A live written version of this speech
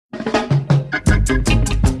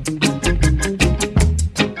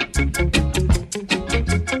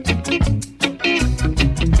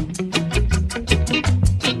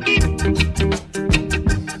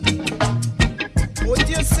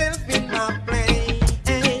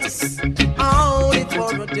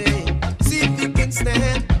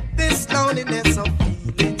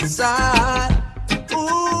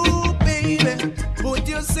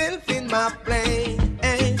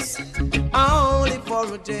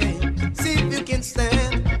day. See if you can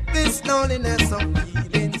stand this loneliness I'm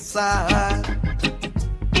feeling inside.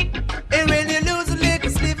 And when you lose a lick,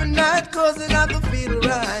 sleep at night, cause it not to feel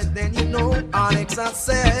right, then you know Onyx I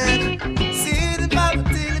said. Sitting by the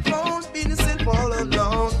telephone, feeling yourself all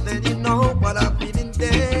alone, then you know what I'm feeling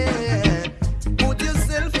dead. Put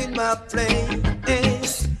yourself in my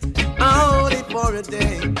place, only for a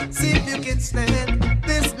day. See if you can stand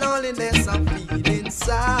this loneliness I'm feeling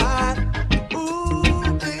inside. Ooh,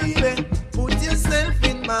 baby, put yourself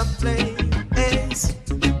in my place,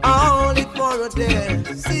 only for a day.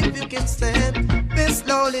 See if you can stand this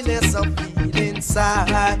loneliness I'm feeling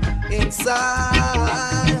inside,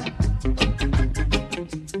 inside.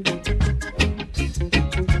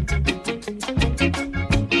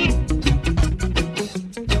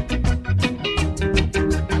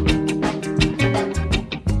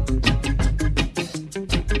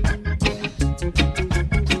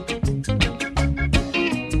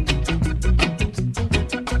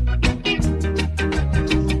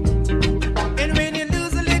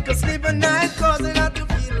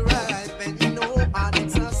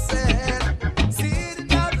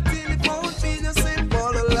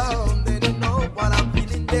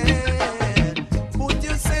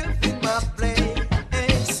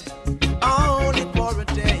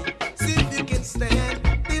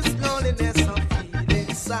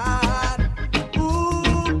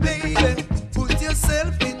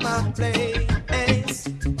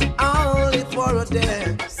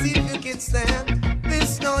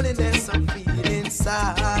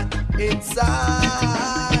 Inside.